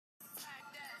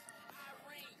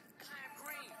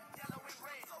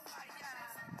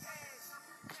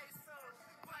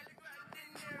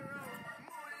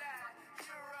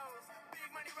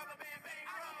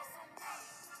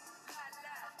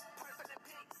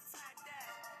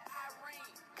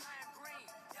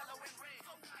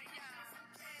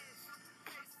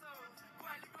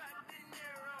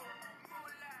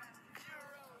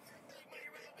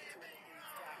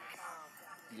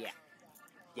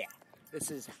This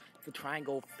is the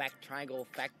triangle effect,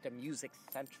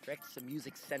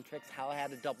 Aamusexentrix, how I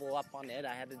had to double up on it.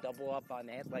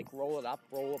 Like roll it up.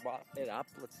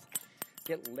 Let's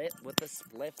get lit with a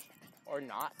spliff or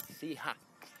not. See,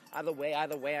 either way,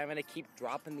 I'm gonna keep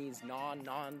dropping these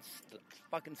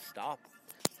fucking stop.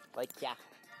 Like, yeah,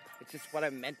 it's just what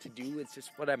I'm meant to do.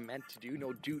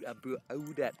 No dude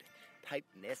about that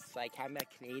typeness. Like, I'm a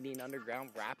Canadian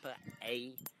underground rapper,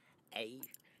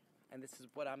 and this is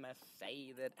what I'm gonna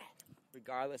say, that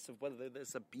regardless of whether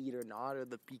there's a beat or not, or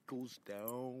the beat goes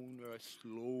down or I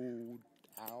slow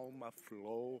down my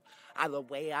flow, either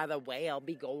way, I'll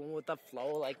be going with the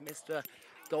flow, like Mr.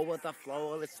 Go with the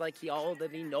flow. It's like you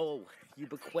already know,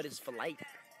 ubiquitous for life.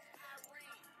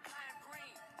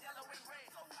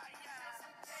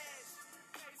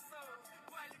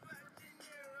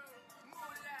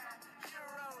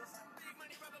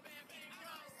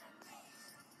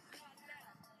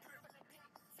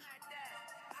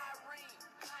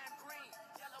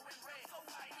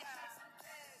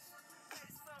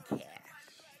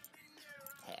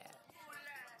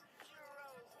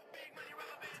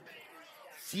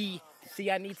 See,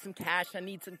 I need some cash,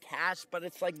 but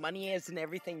it's like money isn't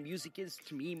everything music is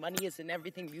to me. Money isn't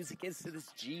everything music is to this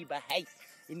G, but hey,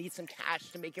 you need some cash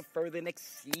to make it further and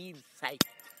exceed. Hey,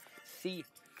 see,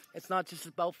 it's not just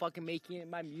about fucking making it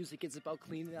my music, it's about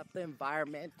cleaning up the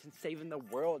environment and saving the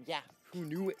world. Yeah, who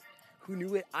knew it?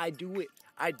 I do it,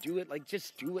 like,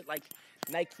 just do it, like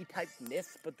Nike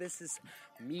typeness, but this is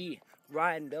me,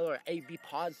 Ryan Miller, AB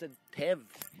positive,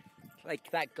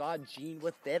 like that God gene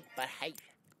with it, but hey,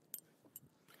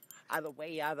 either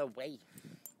way,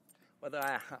 whether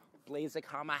I blaze a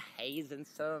comma haze and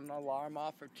set an alarm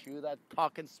off or two that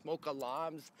talk and smoke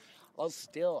alarms, I'll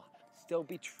still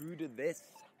be true to this.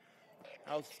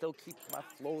 I'll still keep my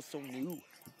flow so new.